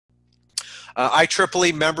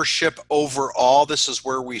IEEE membership overall, this is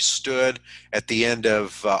where we stood at the end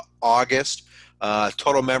of August.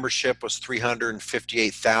 Total membership was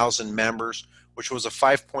 358,000 members, which was a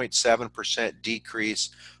 5.7% decrease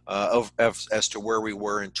as to where we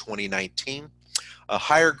were in 2019. A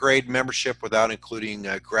higher grade membership without including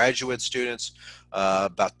graduate students,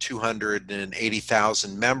 about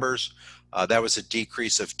 280,000 members. That was a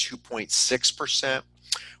decrease of 2.6%.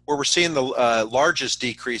 Where we're seeing the largest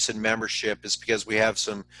decrease in membership is because we have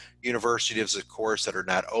some universities, of course, that are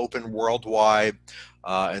not open worldwide,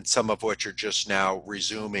 and some of which are just now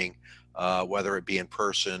resuming, whether it be in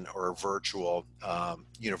person or virtual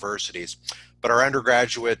universities. But our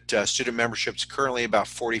undergraduate student membership is currently about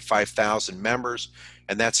 45,000 members,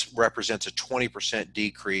 and that represents a 20%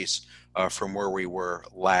 decrease from where we were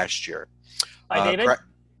last year. Hi, David.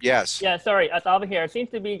 Yes. Yeah, sorry, it's over here. It seems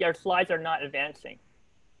to be your slides are not advancing.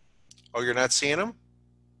 Oh, you're not seeing them?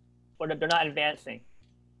 Or they're not advancing.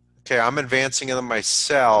 Okay, I'm advancing them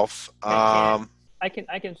myself. I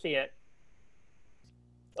can see it.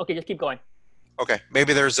 Okay, just keep going. Okay,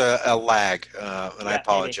 maybe there's a lag, and I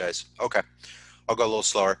apologize. Maybe. Okay, I'll go a little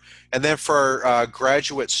slower. And then for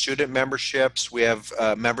graduate student memberships, we have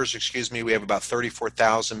we have about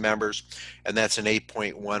 34,000 members, and that's an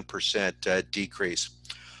 8.1% decrease.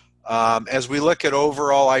 As we look at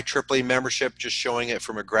overall IEEE membership, just showing it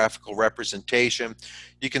from a graphical representation,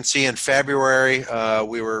 you can see in February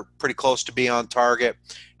we were pretty close to being on target,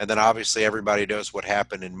 and then obviously everybody knows what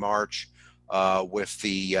happened in March with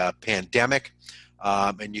the pandemic,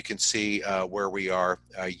 and you can see where we are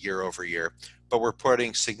year over year. But we're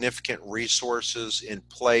putting significant resources in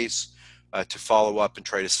place to follow up and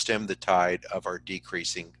try to stem the tide of our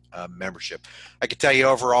decreasing membership. I can tell you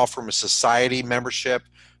overall from a society membership,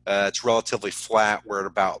 it's relatively flat. We're at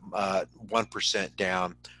about 1%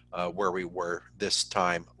 down where we were this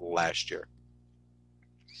time last year.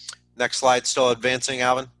 Next slide, still advancing,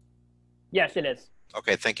 Alvin? Yes, it is.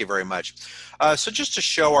 Okay, thank you very much. So just to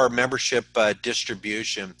show our membership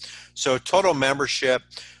distribution, so total membership,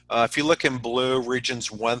 if you look in blue,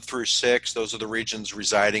 regions 1 through 6, those are the regions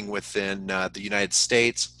residing within the United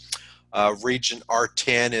States. Region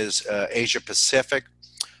R10 is Asia Pacific.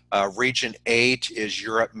 Region 8 is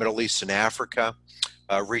Europe, Middle East, and Africa.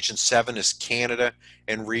 Region 7 is Canada,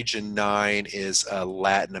 and Region 9 is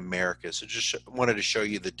Latin America. So just wanted to show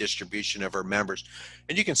you the distribution of our members.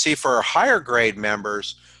 And you can see for our higher grade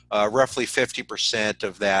members, roughly 50%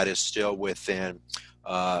 of that is still within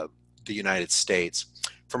the United States.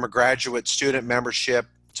 From a graduate student membership,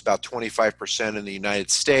 it's about 25% in the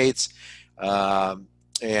United States, and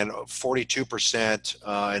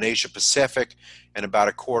 42% in Asia Pacific, and about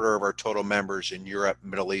a quarter of our total members in Europe,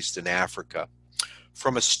 Middle East, and Africa.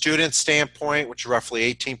 From a student standpoint, which is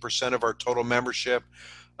roughly 18% of our total membership,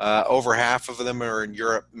 over half of them are in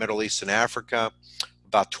Europe, Middle East, and Africa,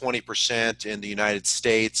 about 20% in the United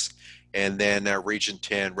States, and then Region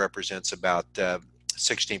 10 represents about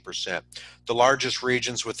 16%. The largest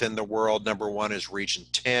regions within the world, number 1 is Region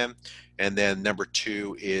 10, and then number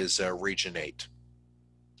 2 is Region 8.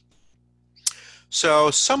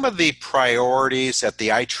 So some of the priorities at the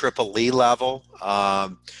IEEE level,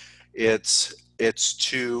 it's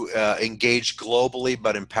to engage globally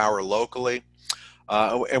but empower locally.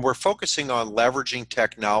 And we're focusing on leveraging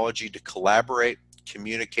technology to collaborate,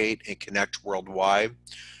 communicate, and connect worldwide.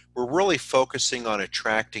 We're really focusing on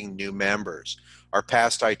attracting new members. Our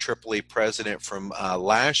past IEEE president from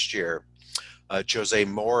last year, Jose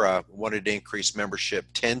Mora, wanted to increase membership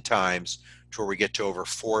 10 times to where we get to over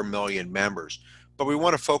 4 million members. But we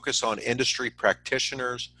want to focus on industry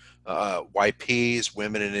practitioners, YPs,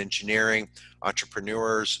 women in engineering,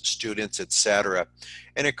 entrepreneurs, students, etc.,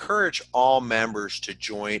 and encourage all members to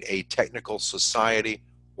join a technical society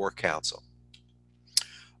or council.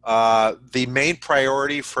 The main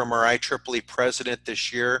priority from our IEEE president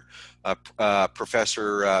this year,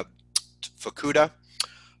 Professor Fukuda,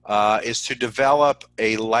 is to develop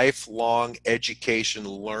a lifelong education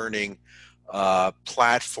learning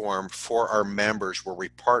platform for our members where we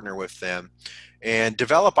partner with them and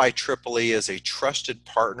develop IEEE as a trusted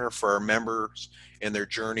partner for our members in their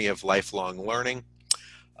journey of lifelong learning,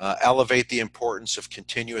 elevate the importance of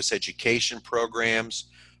continuous education programs.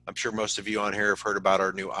 I'm sure most of you on here have heard about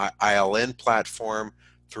our new ILN platform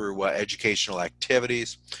through educational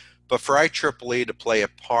activities, but for IEEE to play a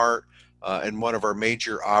part and one of our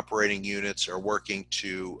major operating units are working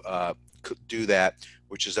to do that,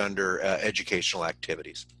 which is under educational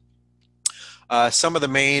activities. Some of the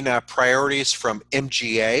main priorities from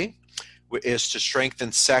MGA is to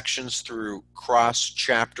strengthen sections through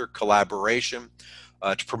cross-chapter collaboration,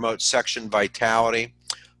 to promote section vitality,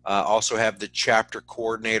 Also have the chapter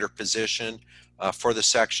coordinator position for the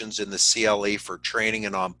sections in the CLE for training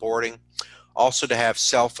and onboarding. Also to have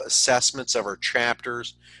self-assessments of our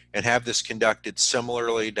chapters and have this conducted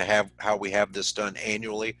similarly to how we have this done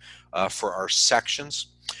annually for our sections.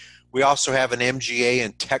 We also have an MGA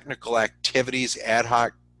and technical activities ad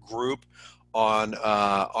hoc group on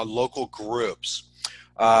local groups.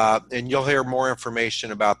 And you'll hear more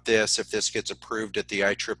information about this if this gets approved at the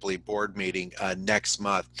IEEE board meeting next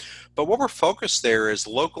month. But what we're focused there is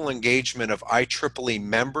local engagement of IEEE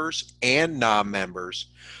members and non-members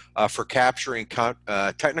for capturing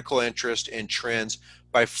technical interest and trends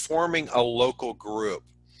by forming a local group.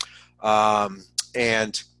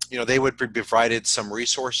 And you know, they would be provided some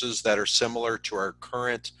resources that are similar to our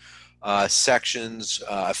current sections,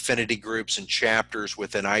 affinity groups, and chapters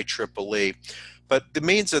within IEEE. But the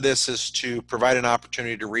means of this is to provide an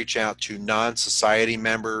opportunity to reach out to non-society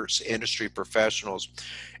members, industry professionals,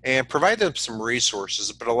 and provide them some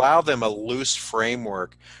resources, but allow them a loose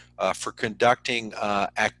framework for conducting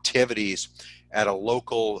activities at a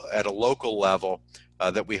local level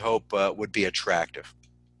that we hope would be attractive.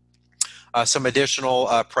 Some additional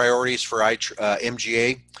priorities for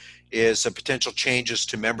MGA is potential changes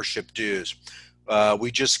to membership dues.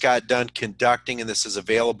 We just got done conducting, and this is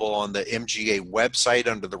available on the MGA website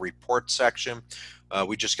under the report section.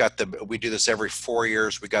 We do this every 4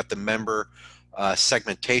 years. We got the member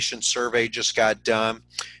segmentation survey just got done,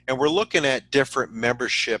 and we're looking at different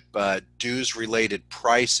membership dues related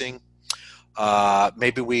pricing.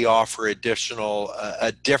 Maybe we offer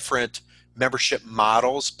different membership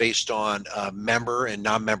models based on member and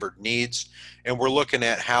non-member needs, and we're looking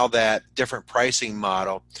at how that different pricing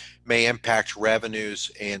model may impact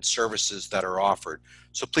revenues and services that are offered.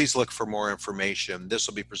 So please look for more information. This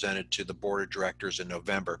will be presented to the board of directors in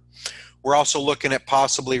November. We're also looking at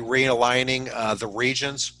possibly realigning the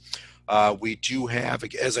regions. We do have,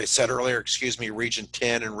 as I said earlier, Region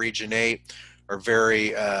 10 and Region 8 are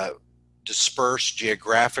very dispersed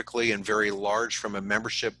geographically and very large from a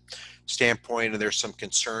membership standpoint, and there's some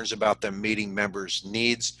concerns about them meeting members'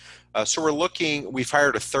 needs. So we've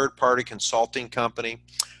hired a third-party consulting company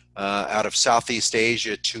out of Southeast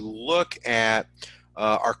Asia to look at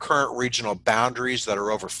our current regional boundaries that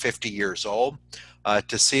are over 50 years old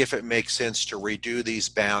to see if it makes sense to redo these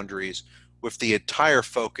boundaries with the entire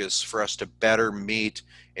focus for us to better meet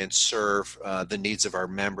and serve the needs of our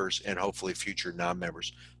members and hopefully future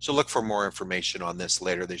non-members. So look for more information on this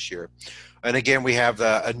later this year. And again, we have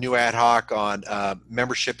a new ad hoc on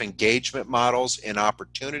membership engagement models and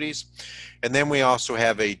opportunities. And then we also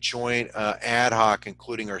have a joint ad hoc,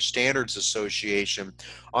 including our Standards Association,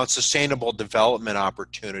 on sustainable development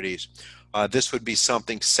opportunities. This would be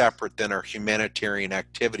something separate than our Humanitarian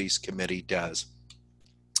Activities Committee does.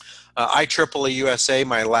 IEEE USA,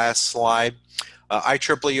 my last slide.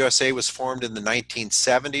 IEEE USA was formed in the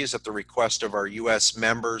 1970s at the request of our U.S.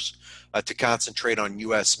 members to concentrate on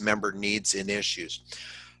U.S. member needs and issues.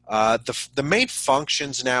 The main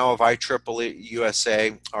functions now of IEEE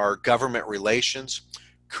USA are government relations,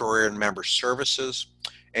 career and member services,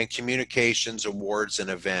 and communications, awards, and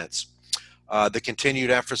events. The continued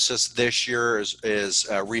emphasis this year is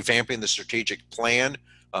revamping the strategic plan.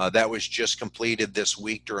 That was just completed this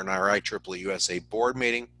week during our IEEE USA board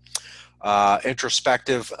meeting.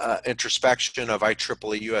 Introspection of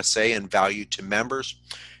IEEE USA and value to members.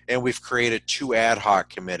 And we've created 2 ad hoc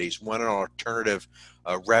committees, one on alternative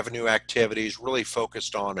revenue activities, really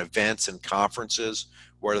focused on events and conferences,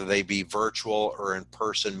 whether they be virtual or in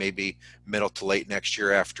person, maybe middle to late next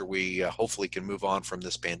year after we hopefully can move on from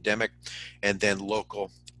this pandemic, and then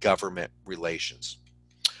local government relations.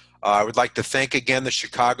 I would like to thank again the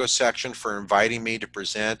Chicago section for inviting me to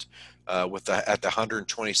present at the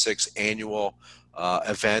 126th annual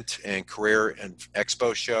event and career and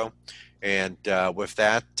expo show. And with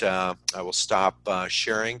that, I will stop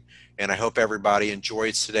sharing, and I hope everybody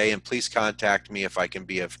enjoys today, and please contact me if I can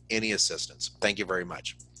be of any assistance. Thank you very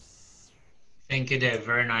much. Thank you, Dave.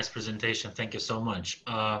 Very nice presentation. Thank you so much.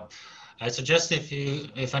 I suggest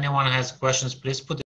if anyone has questions, please put